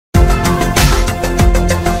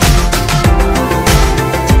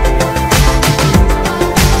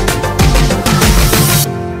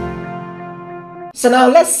So now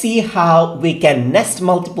let's see how we can nest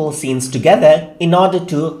multiple scenes together in order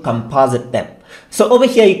to composite them. So over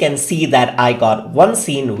here you can see that I got one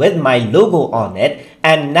scene with my logo on it,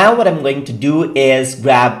 and now what I'm going to do is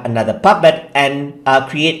grab another puppet and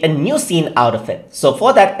create a new scene out of it. So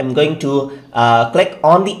for that I'm going to click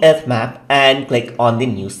on the earth map and click on the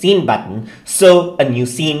new scene button. So a new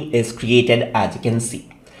scene is created, as you can see.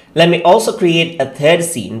 Let me also create a third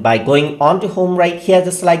scene by going on to home right here,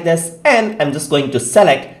 just like this, and I'm just going to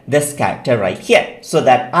select this character right here so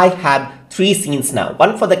that I have three scenes now,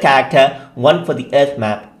 one for the character, one for the earth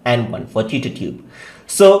map, and one for TutorTube.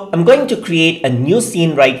 So I'm going to create a new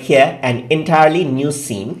scene right here, an entirely new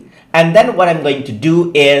scene, and then what I'm going to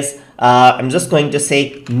do is I'm just going to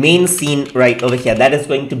say main scene right over here. That is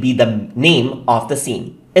going to be the name of the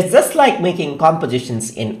scene. It's just like making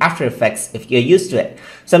compositions in After Effects if you're used to it.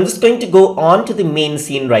 So I'm just going to go on to the main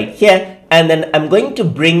scene right here, and then I'm going to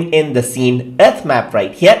bring in the scene earth map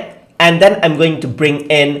right here, and then I'm going to bring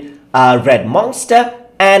in red monster,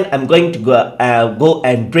 and I'm going to go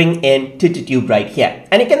and bring in TutorTube right here.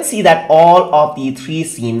 And you can see that all of the three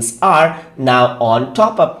scenes are now on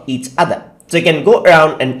top of each other. So you can go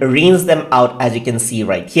around and arrange them out, as you can see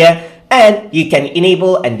right here, and you can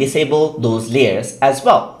enable and disable those layers as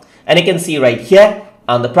well. And you can see right here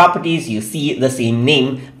on the properties, you see the same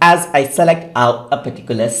name as I select out a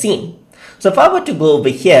particular scene. So if I were to go over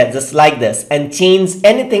here just like this and change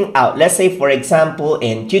anything out, let's say for example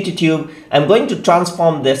in TutorTube, I'm going to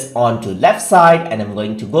transform this onto left side, and I'm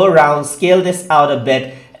going to go around, scale this out a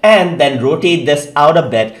bit, and then rotate this out a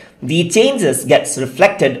bit. The changes gets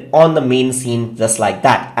reflected on the main scene just like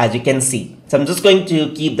that, as you can see. So I'm just going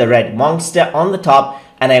to keep the red monster on the top,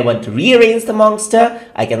 and I want to rearrange the monster.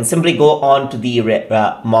 I can simply go on to the red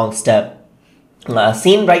monster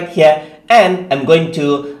scene right here, and I'm going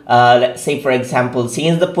to let's say for example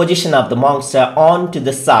change the position of the monster onto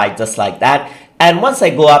the side just like that. And once I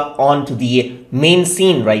go up onto the main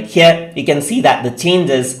scene right here, you can see that the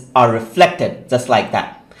changes are reflected just like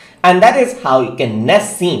that. And that is how you can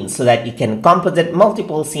nest scenes so that you can composite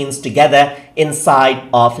multiple scenes together inside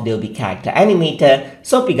of Adobe Character Animator.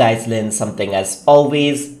 So hope you guys learned something as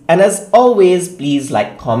always. And as always, please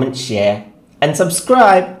like, comment, share, and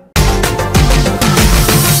subscribe.